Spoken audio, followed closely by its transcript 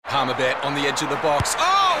Palmerbet on the edge of the box.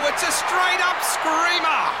 Oh, it's a straight-up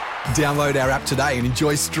screamer! Download our app today and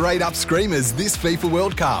enjoy straight-up screamers this FIFA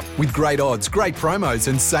World Cup with great odds, great promos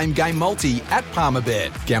and same-game multi at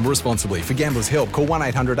Palmerbet. Gamble responsibly. For Gamblers' Help, call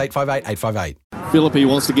 1-800-858-858. Philippi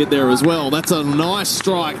wants to get there as well. That's a nice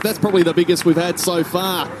strike. That's probably the biggest we've had so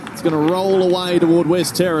far. It's going to roll away toward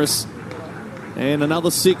West Terrace. And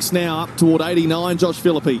another 6 now up toward 89, Josh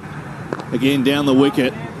Philippi. Again down the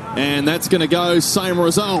wicket. And that's going to go, same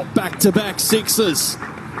result, back-to-back sixes.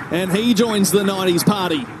 And he joins the 90s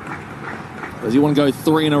party. Does he want to go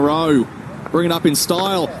 3 in a row? Bring it up in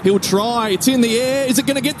style. He'll try. It's in the air. Is it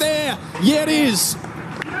going to get there? Yeah, it is.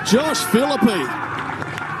 Josh Philippi.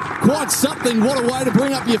 Quite something. What a way to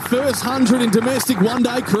bring up your first 100 in domestic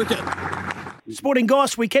one-day cricket. Sporting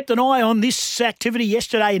Goss, we kept an eye on this activity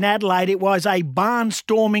yesterday in Adelaide. It was a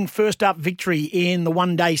barnstorming first-up victory in the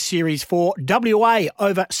one-day series for WA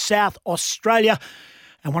over South Australia.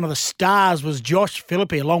 And one of the stars was Josh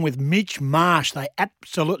Philippi along with Mitch Marsh. They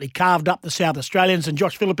absolutely carved up the South Australians, and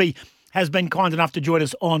Josh Philippi has been kind enough to join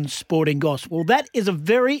us on Sporting Goss. Well, that is a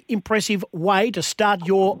very impressive way to start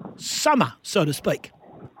your summer, so to speak.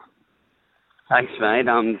 Thanks, mate.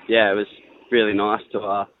 It was really nice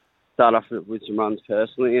to start off with some runs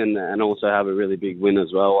personally and also have a really big win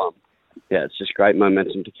as well. It's just great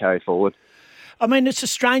momentum to carry forward. I mean, it's a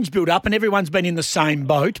strange build-up and everyone's been in the same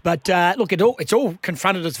boat. But, look, it's all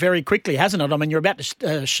confronted us very quickly, hasn't it? I mean, you're about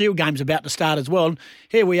to Shield game's about to start as well. And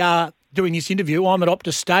here we are doing this interview. I'm at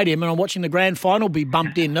Optus Stadium and I'm watching the grand final be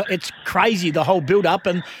bumped in. It's crazy, the whole build-up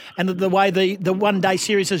and the way the one-day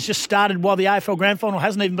series has just started while the AFL grand final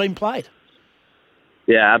hasn't even been played.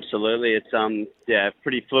 Yeah, absolutely. It's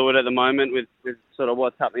pretty fluid at the moment with sort of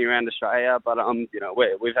what's happening around Australia. But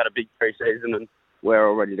we've had a big pre-season and we're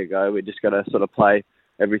all ready to go. We just got to sort of play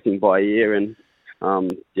everything by ear, and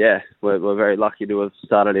we're very lucky to have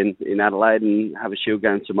started in Adelaide and have a Shield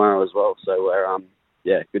game tomorrow as well. So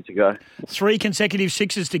we're good to go. 3 consecutive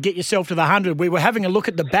sixes to get yourself to the 100. We were having a look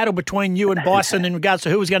at the battle between you and Bison in regards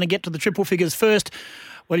to who was going to get to the triple figures first.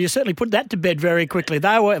 Well, you certainly put that to bed very quickly.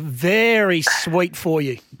 They were very sweet for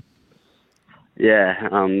you. Yeah,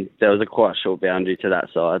 there was a quite short boundary to that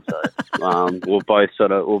side, so we'll both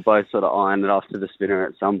sort of iron it off to the spinner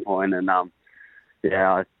at some point, and beat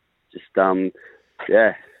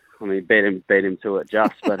him to it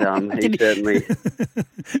just, but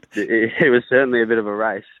it was certainly a bit of a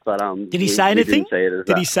race, but did he say anything?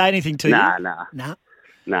 Did he say anything to you?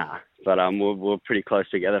 Nah. But we're pretty close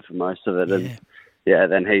together for most of it, and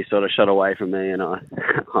then he sort of shot away from me, and I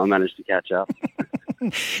managed to catch up.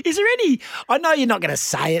 Is there any, I know you're not going to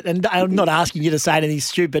say it, and I'm not asking you to say anything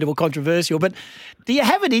stupid or controversial, but do you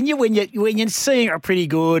have it in you when you're seeing it pretty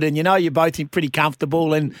good and you know you're both pretty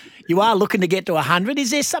comfortable and you are looking to get to 100? Is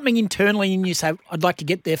there something internally in you say, I'd like to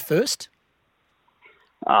get there first?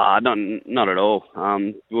 Not at all.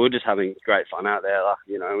 We were just having great fun out there.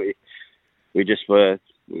 We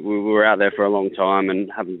were out there for a long time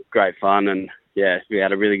and having great fun, and we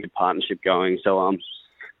had a really good partnership going. So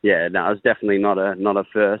it's definitely not a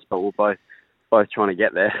first, but we're both trying to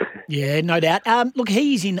get there. Yeah, no doubt. Look,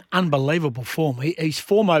 he's in unbelievable form. He's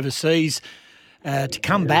form overseas to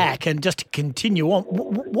come back and just to continue on.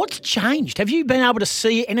 What's changed? Have you been able to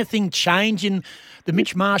see anything change in the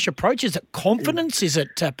Mitch Marsh approach? Is it confidence? Is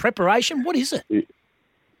it preparation? What is it?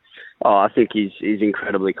 Oh, I think he's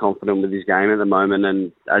incredibly confident with his game at the moment,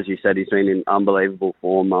 and as you said, he's been in unbelievable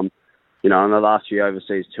form. In the last few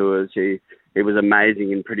overseas tours, he was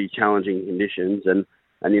amazing in pretty challenging conditions, and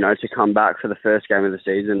to come back for the first game of the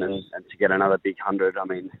season and to get another big 100, I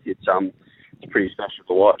mean, it's pretty special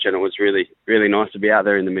to watch, and it was really, really nice to be out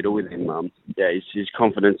there in the middle with him. His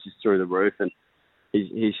confidence is through the roof, and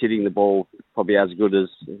he's hitting the ball probably as good as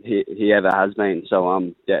he ever has been.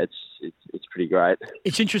 So it's pretty great.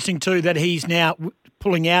 It's interesting too that he's now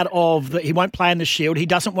pulling out of he won't play in the Shield. He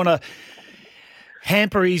doesn't want to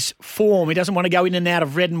hamper his form. He doesn't want to go in and out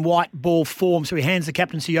of red and white ball form, so he hands the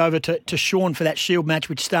captaincy over to Sean for that Shield match,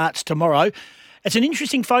 which starts tomorrow. It's an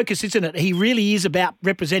interesting focus, isn't it? He really is about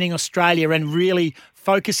representing Australia and really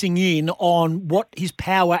focusing in on what his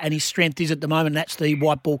power and his strength is at the moment. That's the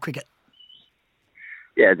white ball cricket.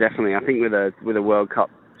 Yeah, definitely. I think with a World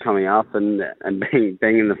Cup coming up and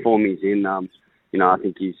being in the form he's in, I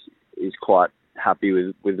think he's quite happy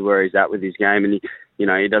with where he's at with his game, and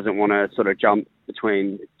he doesn't want to sort of jump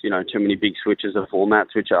between too many big switches of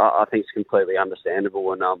formats, which I think is completely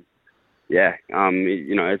understandable. And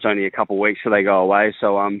it's only a couple of weeks till they go away,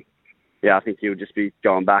 so I think he'll just be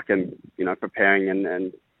going back and preparing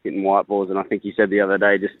and hitting white balls. And I think he said the other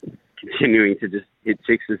day just continuing to just hit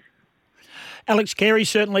sixes. Alex Carey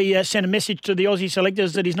certainly sent a message to the Aussie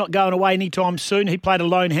selectors that he's not going away anytime soon. He played a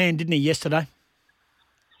lone hand, didn't he, yesterday?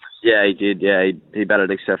 Yeah, he did. Yeah, he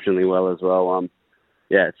batted exceptionally well as well.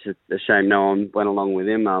 Yeah, it's a shame no one went along with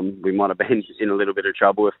him. We might have been in a little bit of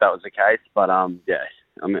trouble if that was the case. But yeah,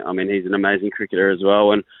 I mean, he's an amazing cricketer as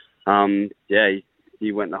well, and yeah,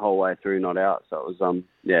 he went the whole way through, not out. So it was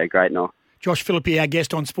yeah, great knock. Josh Philippe, our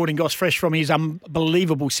guest on Sporting Goss, fresh from his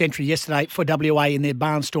unbelievable century yesterday for WA in their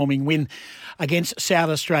barnstorming win against South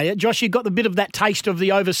Australia. Josh, you got the bit of that taste of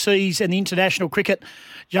the overseas and the international cricket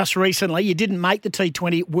just recently. You didn't make the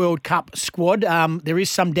T20 World Cup squad. There is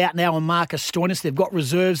some doubt now on Marcus Stoinis. They've got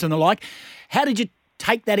reserves and the like. How did you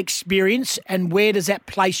take that experience, and where does that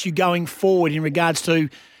place you going forward in regards to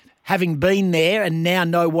having been there and now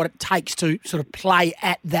know what it takes to sort of play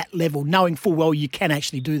at that level, knowing full well you can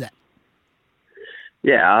actually do that?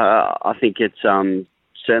 Yeah, I think it's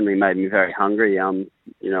certainly made me very hungry. You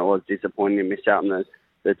know, it was disappointing to miss out on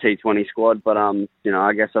the T20 squad, but you know,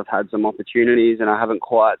 I guess I've had some opportunities and I haven't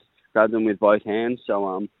quite grabbed them with both hands.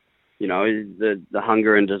 So you know, the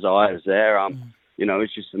hunger and desire is there. You know,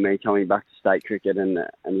 it's just for me coming back to state cricket and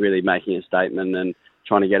really making a statement and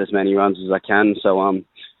trying to get as many runs as I can. So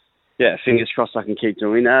yeah, fingers crossed I can keep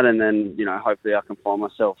doing that, and then, you know, hopefully I can find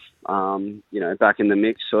myself, you know, back in the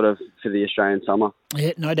mix sort of for the Australian summer.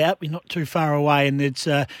 Yeah, no doubt. You're not too far away, and it's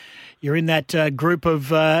you're in that group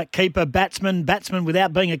of keeper, batsman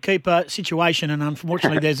without being a keeper situation, and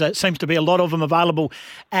unfortunately there seems to be a lot of them available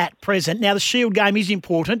at present. Now, the Shield game is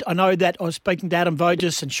important. I know that I was speaking to Adam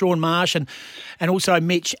Voges and Sean Marsh and also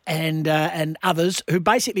Mitch and others who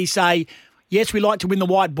basically say, yes, we like to win the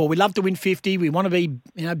white ball. We love to win 50. We want to be,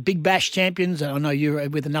 you know, Big Bash champions. I know you're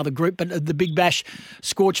with another group, but the Big Bash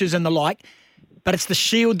Scorchers and the like. But it's the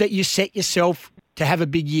Shield that you set yourself to have a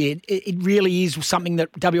big year. It really is something that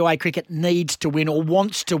WA cricket needs to win or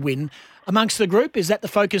wants to win amongst the group. Is that the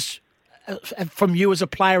focus from you as a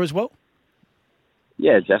player as well?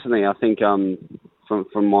 Yeah, definitely. I think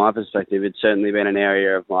from my perspective, it's certainly been an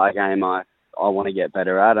area of my game I want to get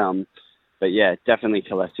better at. But yeah, definitely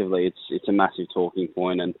collectively, it's a massive talking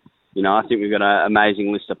point, and you know, I think we've got an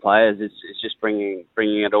amazing list of players. It's just bringing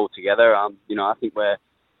it all together. You know, I think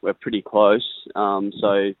we're pretty close.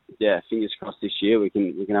 So yeah, fingers crossed this year we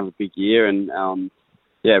can have a big year and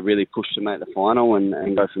yeah, really push to make the final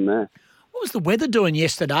and go from there. What was the weather doing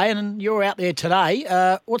yesterday? And you're out there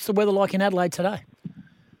today. What's the weather like in Adelaide today?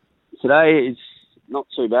 Today it's not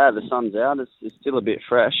too bad. The sun's out. It's still a bit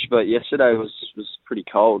fresh, but yesterday was pretty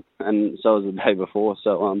cold, and so was the day before.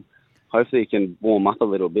 So hopefully it can warm up a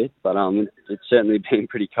little bit, but it's certainly been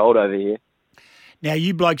pretty cold over here. Now,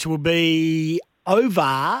 you blokes will be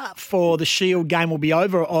over for the Shield game will be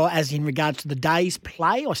over, or as in regards to the day's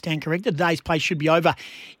play, I stand corrected. The day's play should be over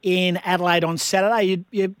in Adelaide on Saturday.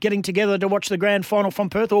 You're getting together to watch the grand final from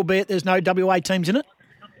Perth, albeit there's no WA teams in it?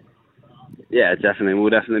 Yeah, definitely. We'll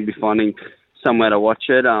definitely be finding somewhere to watch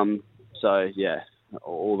it. So yeah,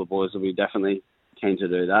 all the boys will be definitely keen to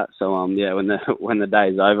do that. So yeah, when the day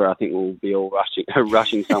is over, I think we'll be all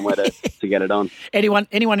rushing somewhere to get it on. Anyone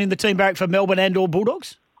in the team barrack for Melbourne and or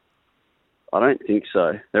Bulldogs? I don't think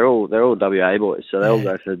so. They're all WA boys, so they'll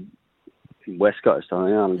go for West Coast.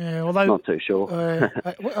 I think. I'm not too sure.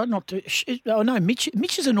 Not too. Oh no,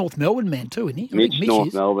 Mitch is a North Melbourne man too, isn't he? Mitch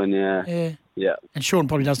North Melbourne, yeah. Yeah. And Sean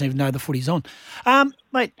probably doesn't even know the footy's on.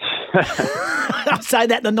 Mate, I'll say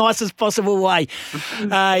that in the nicest possible way. He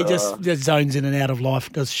just zones in and out of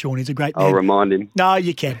life, does Sean. He's a great man. I'll remind him. No,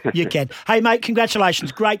 you can. Hey, mate,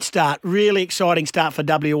 congratulations. Great start. Really exciting start for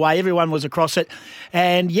WA. Everyone was across it.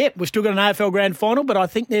 And, yeah, we've still got an AFL Grand Final, but I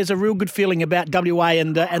think there's a real good feeling about WA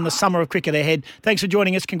and the summer of cricket ahead. Thanks for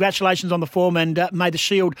joining us. Congratulations on the form, and may the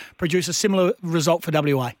Shield produce a similar result for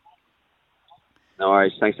WA. No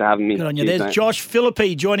worries. Thanks for having me. Good on you. There's Josh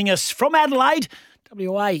Philippe joining us from Adelaide.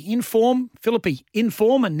 WA in form, Philippe in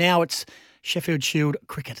form, and now it's Sheffield Shield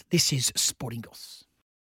cricket. This is Sporting Goss.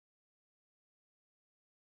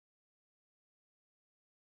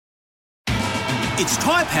 It's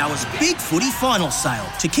Tyre Power's Big Footy Final Sale.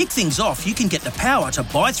 To kick things off, you can get the power to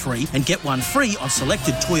buy 3 and get 1 free on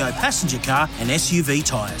selected Toyo passenger car and SUV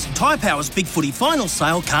tyres. Tyre Power's Big Footy Final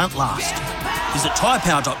Sale can't last. Visit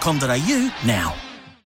tyrepower.com.au now.